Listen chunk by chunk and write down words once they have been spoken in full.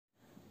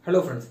Hello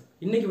friends,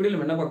 இன்னைக்கு வீடியோல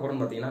நம்ம என்ன பார்க்க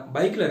போறோம்னு பாத்தீங்கன்னா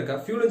பைக்ல இருக்க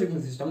fuel injection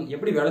system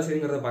எப்படி வேலை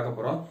செய்யுங்கிறத பார்க்க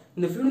போறோம்.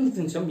 இந்த fuel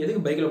injection system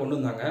எதுக்கு பைக்ல கொண்டு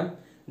வந்தாங்க?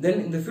 Then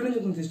இந்த fuel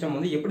injection system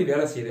வந்து எப்படி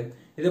வேலை செய்யுது?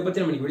 இத பத்தி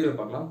நம்ம இந்த வீடியோல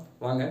பார்க்கலாம்.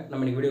 வாங்க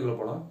நம்ம இந்த வீடியோக்குள்ள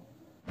போலாம்.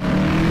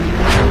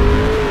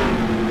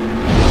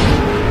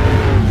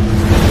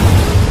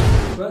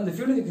 இப்போ இந்த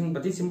fuel injection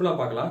பத்தி சிம்பிளா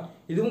பார்க்கலாம்.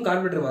 இதுவும்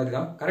கார்பரேட்டர் மாதிரி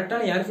தான்.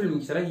 கரெக்ட்டான ஏர் fuel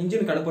மிக்சரை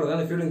இன்ஜினுக்கு அனுப்புறது தான்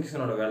இந்த fuel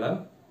injectionோட வேலை.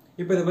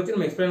 இப்போ இத பத்தி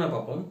நம்ம எக்ஸ்பிளைனா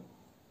பார்ப்போம்.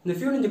 இந்த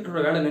fuel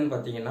injectorோட வேலை என்னன்னு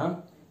பாத்தீங்கன்னா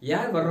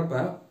ஏர்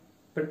வர்றப்ப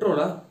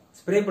பெட்ரோலை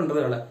ஸ்ப்ரே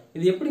பண்றது வேலை.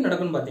 இது எப்படி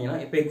நடக்கும்னு பாத்தீங்கன்னா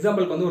இப்போ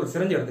எக்ஸாம்பிளுக்கு வந்து ஒரு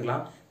சிரஞ்ச்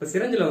எடுத்துக்கலாம். இப்போ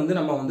சிரஞ்சில் வந்து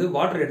நம்ம வந்து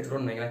வாட்டர்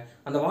எடுத்துட்டோம்னு வைங்களேன்.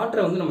 அந்த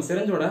வாட்டரை வந்து நம்ம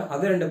சிரஞ்சோட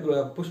அதே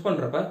ரெண்டு புஷ்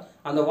பண்றப்ப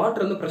அந்த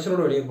வாட்டர் வந்து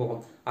ப்ரெஷரோட வெளியே போகும்.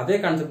 அதே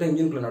கான்செப்ட்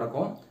இன்ஜினுக்குள்ள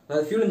நடக்கும்,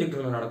 அதாவது ஃபியூல்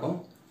இன்ஜெக்டர்ல நடக்கும்.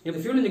 இப்போ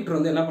ஃபியூல் இன்ஜெக்டர்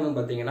வந்து என்ன பண்ணுன்னு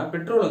பாத்தீங்கன்னா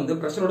பெட்ரோல் வந்து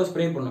ப்ரெஷரோட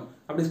ஸ்ப்ரே பண்ணும்.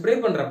 அப்படி ஸ்ப்ரே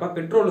பண்றப்ப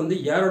பெட்ரோல் வந்து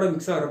ஏரோட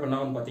மிக்ஸ் ஆகிறப்ப என்ன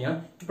ஆகும் பாத்தீங்கன்னா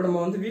இப்போ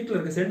நம்ம வந்து வீட்டில்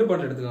இருக்க சென்ட்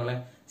பாட்டில்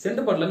எடுத்துக்கோங்களேன்.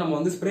 சென்ட் பாட்டில் நம்ம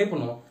வந்து ஸ்ப்ரே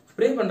பண்ணுவோம்.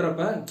 ஸ்ப்ரே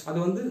பண்றப்ப அது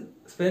வந்து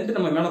ஸ்பெண்ட்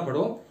நம்ம மேலே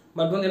படும்.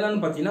 பட் வந்து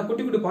என்னன்னு பாத்தீங்கன்னா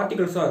குட்டி குட்டி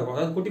பார்ட்டிகல்ஸா இருக்கும்,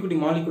 அதாவது குட்டி குட்டி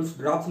மாலிகுல்ஸ்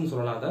டிராப்ஸ்னு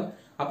சொல்லலாம். அதை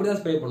அப்படிதான்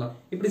ஸ்ப்ரே பண்ணும்.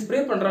 இப்படி ஸ்ப்ரே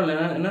பண்றாங்க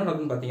என்ன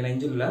நடக்கும்னு பாத்தீங்கன்னா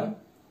இன்ஜின்ல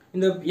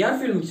இந்த ஏர்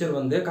ஃபியூல் மிக்சர்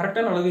வந்து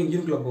கரெக்டான அளவு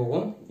இன்ஜினுக்குள்ள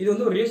போகும். இது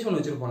வந்து ஒரு ரேஷியோ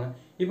வச்சிருப்பாங்க.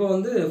 இப்போ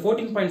வந்து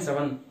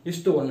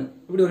 14.7:1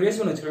 இப்படி ஒரு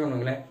ரேஷியோ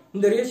வச்சிருக்காங்க.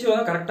 இந்த ரேஷியோ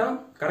தான்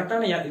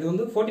கரெக்டான இது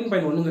வந்து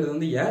 14.1ங்கிறது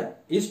வந்து ஏர்,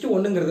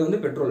 1ங்கிறது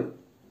வந்து பெட்ரோல்.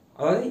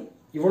 அதாவது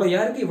இவ்வளவு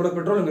ஏருக்கு இவ்வளவு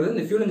பெட்ரோல்ங்கிறது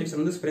இந்த ஃபியூல்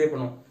இன்ஜெக்ஷன் வந்து ஸ்ப்ரே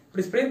பண்ணும்.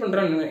 இப்படி ஸ்ப்ரே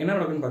பண்றா என்ன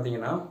நடக்கும்னு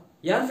பாத்தீங்கன்னா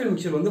ஏர் ஃபியூல்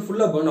மிக்சர் வந்து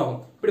ஃபுல்லா பர்ன் ஆகும்.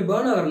 இப்படி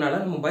பர்ன் ஆகிறதுனால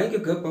நம்ம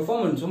பைக்குக்கு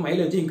பெர்ஃபார்மன்ஸும்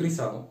மைலேஜும் இன்க்ரீஸ்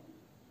ஆகும்.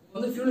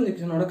 வந்து ஃபியூல்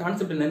இன்ஜெக்ஷனோட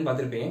கான்செப்ட் என்னன்னு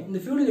பார்த்துருப்பீங்க. இந்த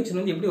ஃபியூல் இன்ஜெக்ஷன்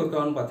வந்து எப்படி ஒர்க்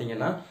ஆகும்னு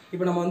பார்த்தீங்கன்னா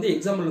இப்போ நம்ம வந்து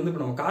எக்ஸாம்பிள் வந்து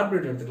இப்போ நம்ம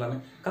கார்பரேட்டர் எடுத்துக்கலாமே.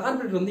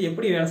 கார்பரேட்டர் வந்து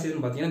எப்படி வேலை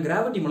செய்யுதுன்னு பார்த்தீங்கன்னா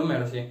கிராவிட்டி மூலம்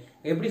வேலை செய்யும்.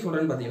 எப்படி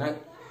சொல்றேன்னு பார்த்தீங்கன்னா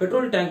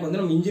பெட்ரோல் டேங்க் வந்து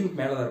நம்ம இன்ஜினுக்கு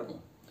மேலே தான்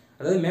இருக்கும்.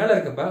 அதாவது மேலே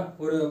இருக்கப்ப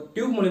ஒரு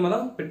டியூப் மூலியமா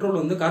தான் பெட்ரோல்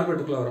வந்து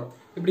கார்பரேட்டருக்குள்ள வரும்.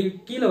 இப்படி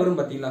கீழே வரும்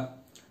பார்த்தீங்களா,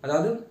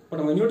 அதாவது இப்போ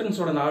நம்ம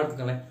நியூட்டன்ஸோட நாள்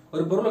எடுத்துக்கலாம்.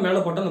 ஒரு பொருளை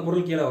மேலே போட்டால் அந்த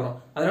பொருள் கீழே வரும்.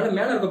 அதனால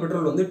மேலே இருக்க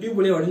பெட்ரோல் வந்து டியூப்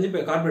வழியாக வடிஞ்சு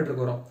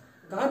கார்பரேட்டருக்கு வரும்.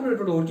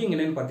 கார்பரேட்டரோட ஒர்க்கிங்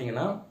என்னன்னு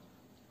பாத்தீங்கன்னா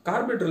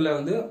கார்பரேட்டர்ல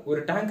வந்து ஒரு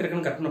டேங்க்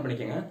இருக்குன்னு கற்பனை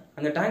பண்ணிக்கோங்க.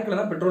 அந்த டேங்க்ல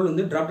தான் பெட்ரோல்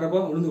வந்து டிராப்பா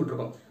விழுந்துட்டு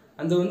இருக்கும்.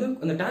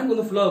 அந்த டேங்க்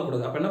வந்து ஃபுல்லா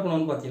ஆகக்கூடாது. அப்ப என்ன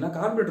பண்ணுவான்னு பாத்தீங்கன்னா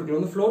கார்பரேட்டருக்குள்ள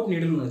வந்து ஃப்ளோட்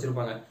நீடில் ஒன்று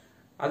வச்சிருப்பாங்க.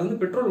 அது வந்து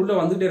பெட்ரோல் உள்ள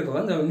வந்துட்டே இருக்கும்.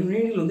 அந்த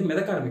நீடில் வந்து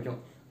மிதக்க ஆரம்பிக்கும்.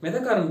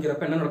 மிதக்க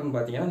ஆரம்பிக்கிறப்ப என்ன நடக்கும்னு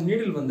பாத்தீங்கன்னா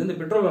நீடில் வந்து இந்த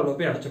பெட்ரோல் அளவு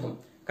போய் அடைச்சிக்கும்.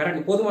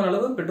 கரெக்ட் போதுமான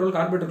அளவு பெட்ரோல்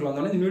கார்பரேட்டருக்குள்ள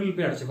வந்தாலும் இந்த நீடில்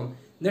போய் அடைச்சிக்கும்.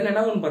 தென் என்ன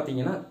ஆகும்னு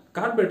பாத்தீங்கன்னா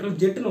கார்பரேட்டர்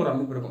ஜெட்டுன்னு ஒரு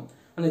அமைப்பு இருக்கும்.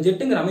 அந்த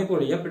ஜெட்டுங்கிற அமைப்பு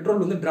வழியா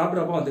பெட்ரோல் வந்து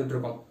டிராப்பா வந்துட்டு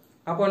இருக்கும்.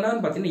 அப்போ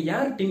என்னன்னு பாத்தீங்கன்னா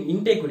ஏர்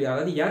இன்டேக் வழியா,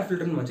 அதாவது ஏர்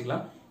ஃபில்டர்னு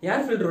வச்சுக்கலாம்.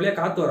 ஏர் ஃபில்டர் வழியா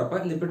காத்து வரப்ப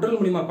இந்த பெட்ரோல்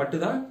மூலியமா பட்டு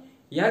தான்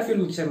ஏர் ஃபியூல்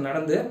மிக்சர்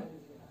நடந்து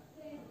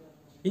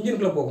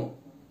இன்ஜினுக்குள்ள போகும்.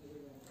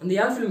 இந்த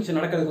ஏர் ஃபியூல் மிக்சர்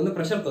நடக்கிறதுக்கு வந்து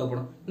பிரஷர்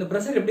தேவைப்படும். இந்த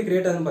பிரஷர் எப்படி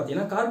கிரியேட் ஆகுதுன்னு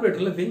பாத்தீங்கன்னா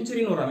கார்பரேட்டர்ல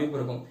வெஞ்சுரின்னு ஒரு அமைப்பு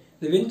இருக்கும்.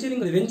 இந்த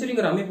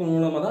வெஞ்சுரிங்கிற அமைப்பு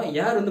மூலமா தான்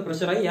ஏர் வந்து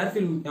பிரஷர் ஆகி ஏர்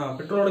ஃபியூல்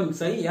பெட்ரோலோட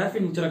மிக்ஸ் ஆகி ஏர்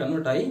ஃபியூல் மிக்சரா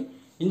கன்வெர்ட் ஆகி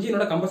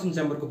இன்ஜினோட கம்பஷன்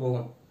சேம்பருக்கு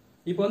போகும்.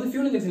 இப்போ வந்து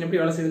ஃபியூல் இன்ஜெக்ஷன் எப்படி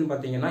வேலை செய்யுதுன்னு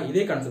பாத்தீங்கன்னா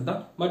இதே கான்செப்ட் தான்.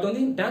 பட்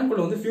வந்து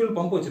டேங்க்குள்ள வந்து ஃபியூல்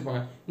பம்ப்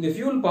வச்சிருப்பாங்க. இந்த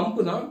ஃபியூல் பம்ப்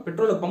தான்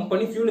பெட்ரோலை பம்ப்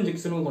பண்ணி ஃபியூல்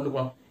இன்ஜெக்ஷனுக்கு கொண்டு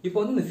போகலாம். இப்போ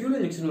வந்து இந்த ஃபியூல்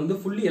இன்ஜெக்ஷன் வந்து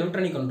ஃபுல்லி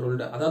எலக்ட்ரானிக்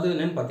கண்ட்ரோல்டு. அதாவது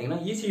என்னன்னு பாத்தீங்கன்னா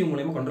ECU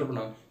மூலமா கண்ட்ரோல்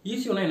பண்ணுவாங்க.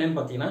 ECUனா என்னன்னு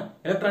பாத்தீங்கன்னா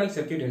எலக்ட்ரானிக்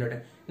சர்க்யூட் யூனிட்.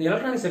 இந்த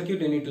எலக்ட்ரானிக்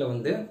சர்க்யூட் யூனிட்ல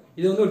வந்து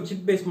இது வந்து ஒரு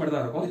சிப் பேஸ் மாதிரி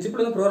தான் இருக்கும்.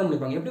 சிப்ல வந்து ப்ரோக்ராம்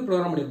பண்ணிருப்பாங்க. எப்படி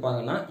ப்ரோக்ராம்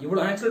பண்ணிருப்பாங்கன்னா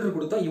இவ்வளவு ஆக்சிலேட்டர்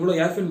கொடுத்தா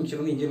இவ்வளவு ஏர் ஃபியூல்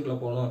மிக்சர் வந்து இன்ஜினுக்குள்ள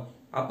போகணும்.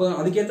 அப்போ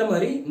அதுக்கேற்ற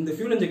மாதிரி இந்த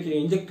ஃபியூல்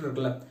இன்ஜெக்டர்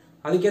இருக்குல்ல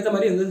அதுக்கேற்ற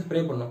மாதிரி வந்து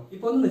ஸ்ப்ரே பண்ணும்.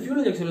 இப்போ வந்து இந்த ஃபியூல்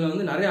இன்ஜெக்ஷன்ல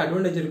வந்து நிறைய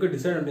அட்வான்டேஜ் இருக்கு,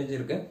 டிஸ்அட்வான்டேஜ்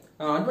இருக்கு.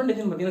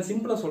 அட்வான்டேஜ் பாத்தீங்கன்னா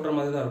சிம்பிளா சொல்ற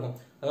மாதிரி தான் இருக்கும்.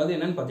 அதாவது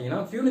என்னன்னு பாத்தீங்கன்னா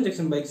ஃபியூல்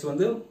இன்ஜெக்ஷன் பைக்ஸ்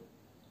வந்து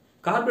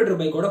கார்பரேட்டர்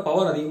பைக்கோட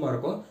பவர் அதிகமா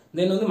இருக்கும்.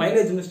 தென் வந்து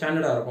மைலேஜ் வந்து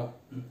ஸ்டாண்டர்டா இருக்கும்.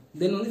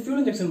 தென் வந்து ஃபியூல்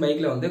இன்ஜெக்ஷன்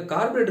பைக்ல வந்து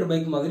கார்பரேட்டர்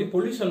பைக் மாதிரி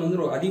பொல்யூஷன்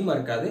வந்து அதிகமா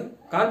இருக்காது.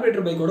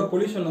 கார்பரேட்டர் பைக்கோட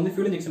பொல்யூஷன் வந்து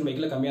ஃபியூல் இன்ஜெக்ஷன்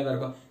பைக்ல கம்மியா தான்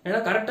இருக்கும். ஏன்னா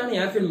கரெக்டான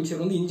ஏர் ஃபியூல்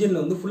மிக்சர் வந்து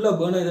இன்ஜின்ல வந்து ஃபுல்லா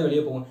பர்ன் ஆகி தான்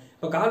வெளியே போகும்.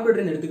 இப்போ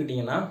கார்பரேட்டர்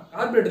எடுத்துக்கிட்டீங்கன்னா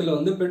கார்பரேட்டர்ல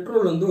வந்து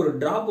பெட்ரோல் வந்து ஒரு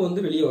டிராப்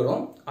வந்து வெளியே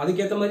வரும்.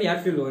 அதுக்கேற்ற மாதிரி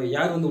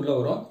ஏர் வந்து உள்ள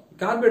வரும்.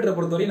 கார்பரேட்டரை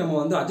பொறுத்தவரை நம்ம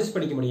வந்து அட்ஜஸ்ட்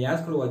பண்ணிக்க முடியும் ஏர்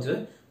ஸ்க்ரூ வச்சு.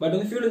 பட்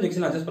வந்து ஃபியூல்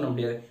இன்ஜெக்ஷன் அட்ஜஸ்ட் பண்ண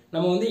முடியாது.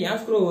 நம்ம வந்து ஏர்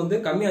ஸ்க்ரூ வந்து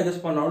கம்மி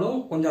அட்ஜஸ்ட் பண்ணாலும்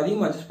கொஞ்சம்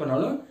அதிகமாக அட்ஜஸ்ட்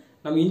பண்ணாலும்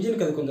நம்ம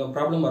இன்ஜினுக்கு அது கொஞ்சம்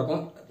ப்ராப்ளமா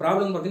இருக்கும்.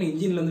 ப்ராப்ளம் பார்த்தீங்கன்னா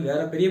இன்ஜின்ல இருந்து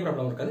வேற பெரிய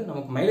ப்ராப்ளம் இருக்காது.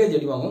 நமக்கு மைலேஜ்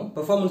அடிவாகும்,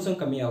 பெர்ஃபார்மன்ஸும்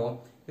கம்மியாகும்.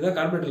 இதான்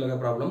கார்பரேட்டர்ல இருக்க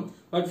ப்ராப்ளம்.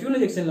 பட் ஃபியூல்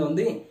இன்ஜெக்ஷன்ல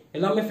வந்து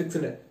எல்லாமே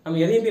ஃபிக்ஸ்டு.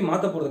 நம்ம எதையும் போய்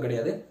மாற்ற போறது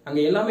கிடையாது.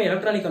 அங்க எல்லாமே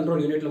எலக்ட்ரானிக்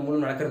கண்ட்ரோல் யூனிட்ல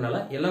மூலம்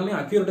நடக்கிறதுனால எல்லாமே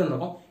அக்யூரேட்டா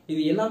இருக்கும்.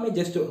 இது எல்லாமே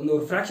ஜஸ்ட் இந்த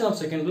ஒரு ஃபிராக்ஷன் ஆஃப்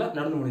செகண்ட்ல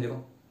நடந்து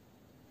முடிஞ்சிடும்.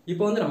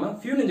 இப்போ வந்து நம்ம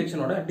ஃபியூல்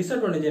இன்ஜெக்ஷனோட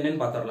டிஸ்அட்வான்டேஜ்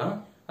என்னன்னு பாத்திரலாம்.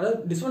 அதாவது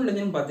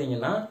டிஸ்அட்வான்டேஜ்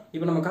பாத்தீங்கன்னா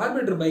இப்போ நம்ம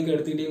கார்பரேட்டர் பைக்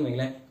எடுத்துக்கிட்டே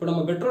வைங்களேன். இப்போ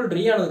நம்ம பெட்ரோல்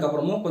ட்ரை ஆனதுக்கு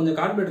அப்புறமும் கொஞ்சம்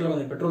கார்பரேட்டர்ல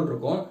கொஞ்சம் பெட்ரோல்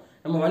இருக்கும்.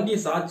 நம்ம வண்டியை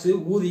சாச்சு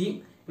ஊதி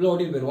இவ்வளோ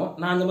ஓட்டிட்டு போயிருவோம்.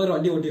 நான் அந்த மாதிரி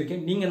வண்டி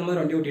ஓட்டிருக்கேன். நீங்க அந்த மாதிரி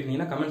வண்டி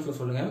ஓட்டிருந்தீங்கன்னா கமெண்ட்ஸ்ல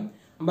சொல்லுங்க.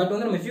 பட்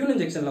வந்து நம்ம ஃபியூல்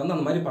இன்ஜெக்ஷன்ல வந்து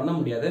அந்த மாதிரி பண்ண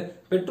முடியாது.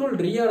 பெட்ரோல்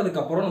ட்ரை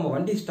ஆனதுக்கு அப்புறம் நம்ம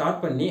வண்டி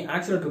ஸ்டார்ட் பண்ணி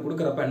ஆக்சிலேட்டர்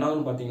கொடுக்குறப்ப என்ன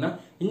ஆகும்னு பாத்தீங்கன்னா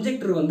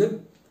இன்ஜெக்டர் வந்து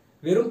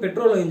வெறும்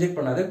பெட்ரோலை இன்ஜெக்ட்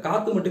பண்ணாது,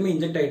 காத்து மட்டுமே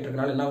இன்ஜெக்ட் ஆகிட்டு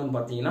இருக்கனால என்ன ஆகும்னு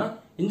பாத்தீங்கன்னா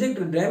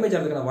இன்ஜெக்டர் டேமேஜ்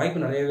ஆகிறதுக்கான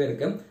வாய்ப்பு நிறையவே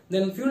இருக்கு.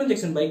 தென் ஃபியூல்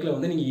இன்ஜெக்ஷன் பைக்ல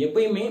வந்து நீங்க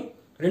எப்பயுமே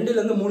 2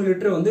 to 3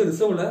 லிட்டர் வந்து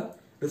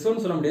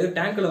ரிசர்வ்னு சொல்ல முடியாது,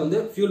 டேங்க்ல வந்து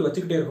ஃபியூல்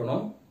வச்சுக்கிட்டே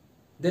இருக்கணும்.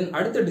 தென்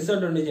அடுத்த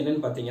டிஸ்அட்வான்டேஜ்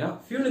என்னன்னு பாத்தீங்கன்னா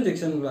ஃபியூல்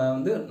இன்ஜெக்ஷன்ல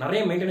வந்து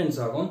நிறைய மெயின்டெனன்ஸ்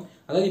ஆகும்.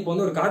 அதாவது இப்போ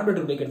வந்து ஒரு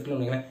கார்பரேட்டர் பைக்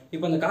எடுத்துக்கணும்.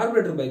 இப்போ அந்த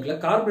கார்பரேட்டர் பைக்ல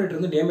கார்பரேட்டர்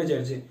வந்து டேமேஜ்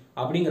ஆயிடுச்சு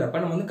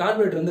அப்படிங்கிறப்ப நம்ம வந்து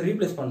கார்பரேட்டர் வந்து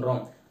ரீப்ளேஸ்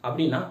பண்றோம்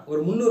அப்படின்னா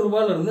ஒரு 300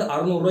 ரூபாயில இருந்து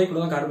 600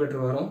 ரூபாய்க்குள்ள தான்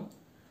கார்பரேட்டர் வரும்.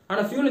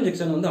 ஆனால் ஃபியூல்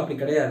இன்ஜெக்ஷன் வந்து அப்படி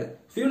கிடையாது.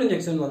 ஃபியூல்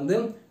இன்ஜெக்ஷன் வந்து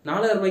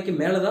 4000 ரூபாய்க்கு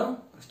மேலே தான்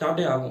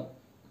ஸ்டார்ட்டே ஆகும்.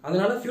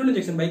 அதனால ஃபியூல்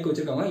இன்ஜெக்ஷன் பைக்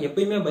வச்சிருக்காங்க.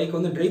 எப்பயுமே பைக்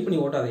வந்து டிரைவ் பண்ணி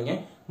ஓட்டாதீங்க.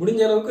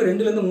 முடிஞ்ச அளவுக்கு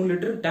 2லேருந்து 3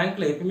 லிட்டர்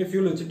டேங்க்ல எப்பயுமே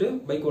ஃபியூல் வச்சுட்டு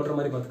பைக் ஓட்டுற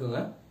மாதிரி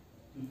பார்த்துக்கோங்க.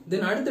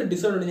 தென் அடுத்த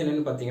டிஸ்அட்வான்டேஜ்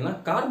என்னன்னு பார்த்தீங்கன்னா,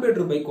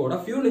 கார்பரேட்டர் பைக்கோட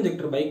ஃபியூல்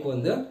இன்ஜெக்டர் பைக்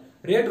வந்து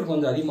ரேட்டு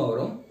கொஞ்சம் அதிகமாக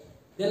வரும்.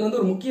 தென் வந்து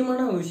ஒரு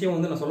முக்கியமான விஷயம்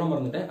வந்து நான் சொல்ல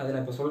மறந்துட்டேன், அதை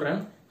நான் இப்போ சொல்கிறேன்.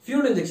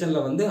 ஃபியூல் இன்ஜெக்ஷன்ல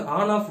வந்து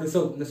ஆன் ஆஃப்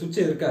ரிசர்வ் இந்த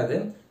சுவிட்ச் இருக்காது.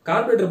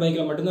 கார்பரேட்டர்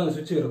பைக்ல மட்டும்தான் அந்த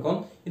சுவிட்ச் இருக்கும்.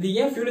 இது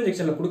ஏன் ஃபியூல்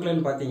இன்ஜெக்ஷன்ல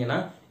கொடுக்கலன்னு பார்த்தீங்கன்னா,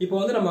 இப்போ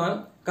வந்து நம்ம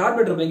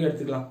கார்பரேட்டர் பைக்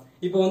எடுத்துக்கலாம்.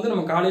 இப்போ வந்து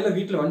நம்ம காலையில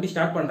வீட்டில் வண்டி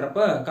ஸ்டார்ட் பண்றப்ப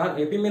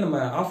எப்பயுமே நம்ம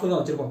ஆஃப்ல தான்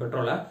வச்சிருப்போம்.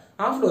 பெட்ரோலை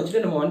ஆஃப்ல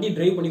வச்சுட்டு நம்ம வண்டி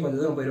டிரைவ் பண்ணி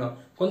கொஞ்சம் தூரம் போயிடுவோம்.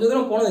 கொஞ்சம்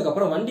தூரம் போனதுக்கு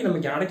அப்புறம் வண்டி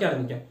நமக்கு அடைக்க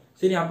ஆரம்பிக்கும்.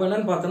 சரி, அப்போ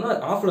என்னன்னு பார்த்தோம்னா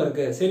ஆஃப்ல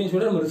இருக்கு, சரின்னு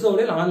சொல்லிட்டு நம்ம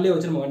ரிசர்வ்லேயே ஆன்லேயே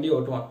வச்சு நம்ம வண்டியை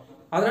ஓட்டுவோம்.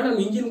 அதனால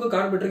நம்ம இன்ஜினுக்கும்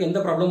கார்பரேட்டருக்கு எந்த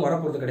ப்ராப்ளமும்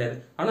வரப்போறது கிடையாது.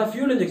 ஆனால்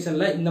ஃபியூல்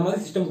இன்ஜெக்ஷன்ல இந்த மாதிரி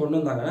சிஸ்டம் கொண்டு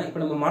வந்தாங்கன்னா, இப்போ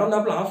நம்ம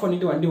மறந்தாப்புல ஆஃப்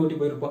பண்ணிட்டு வண்டி ஓட்டி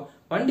போயிருப்போம்.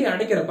 வண்டி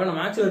அடைக்கிறப்ப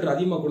நம்ம ஆக்சிலேட்டர்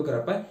அதிகமாக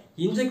கொடுக்குறப்ப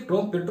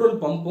இன்ஜெக்டரும் பெட்ரோல்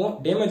பம்பும்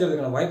டேமேஜ்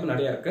ஆகிறதுக்கான வாய்ப்பு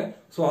நிறைய இருக்கு.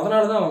 ஸோ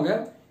அதனால தான் அவங்க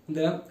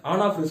இந்த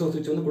ஆன் ஆஃப் ரிசர்வ்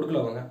சுவிட்ச் வந்து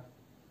கொடுக்கல அவங்க.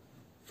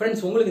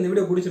 ஃப்ரெண்ட்ஸ், உங்களுக்கு இந்த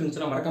வீடியோ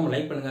பிடிச்சிருந்துச்சுன்னா மறக்காம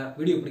லைக் பண்ணுங்க.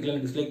 வீடியோ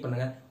பிடிக்கலன்னு டிஸ்லைக்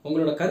பண்ணுங்க.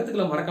 உங்களோட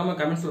கருத்துக்களை மறக்காம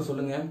கமெண்ட்ஸ்ல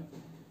சொல்லுங்க.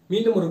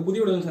 மீண்டும் ஒரு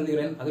புதிய வீடியோவில்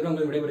சந்திக்கிறேன். அதுடன்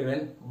உங்களை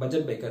விடைபெறுகிறேன்.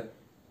 Budget biker.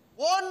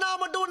 ஓன்னா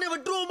மட்டும் உன்னை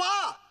விட்டுருவோமா?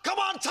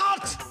 Come on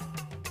charge.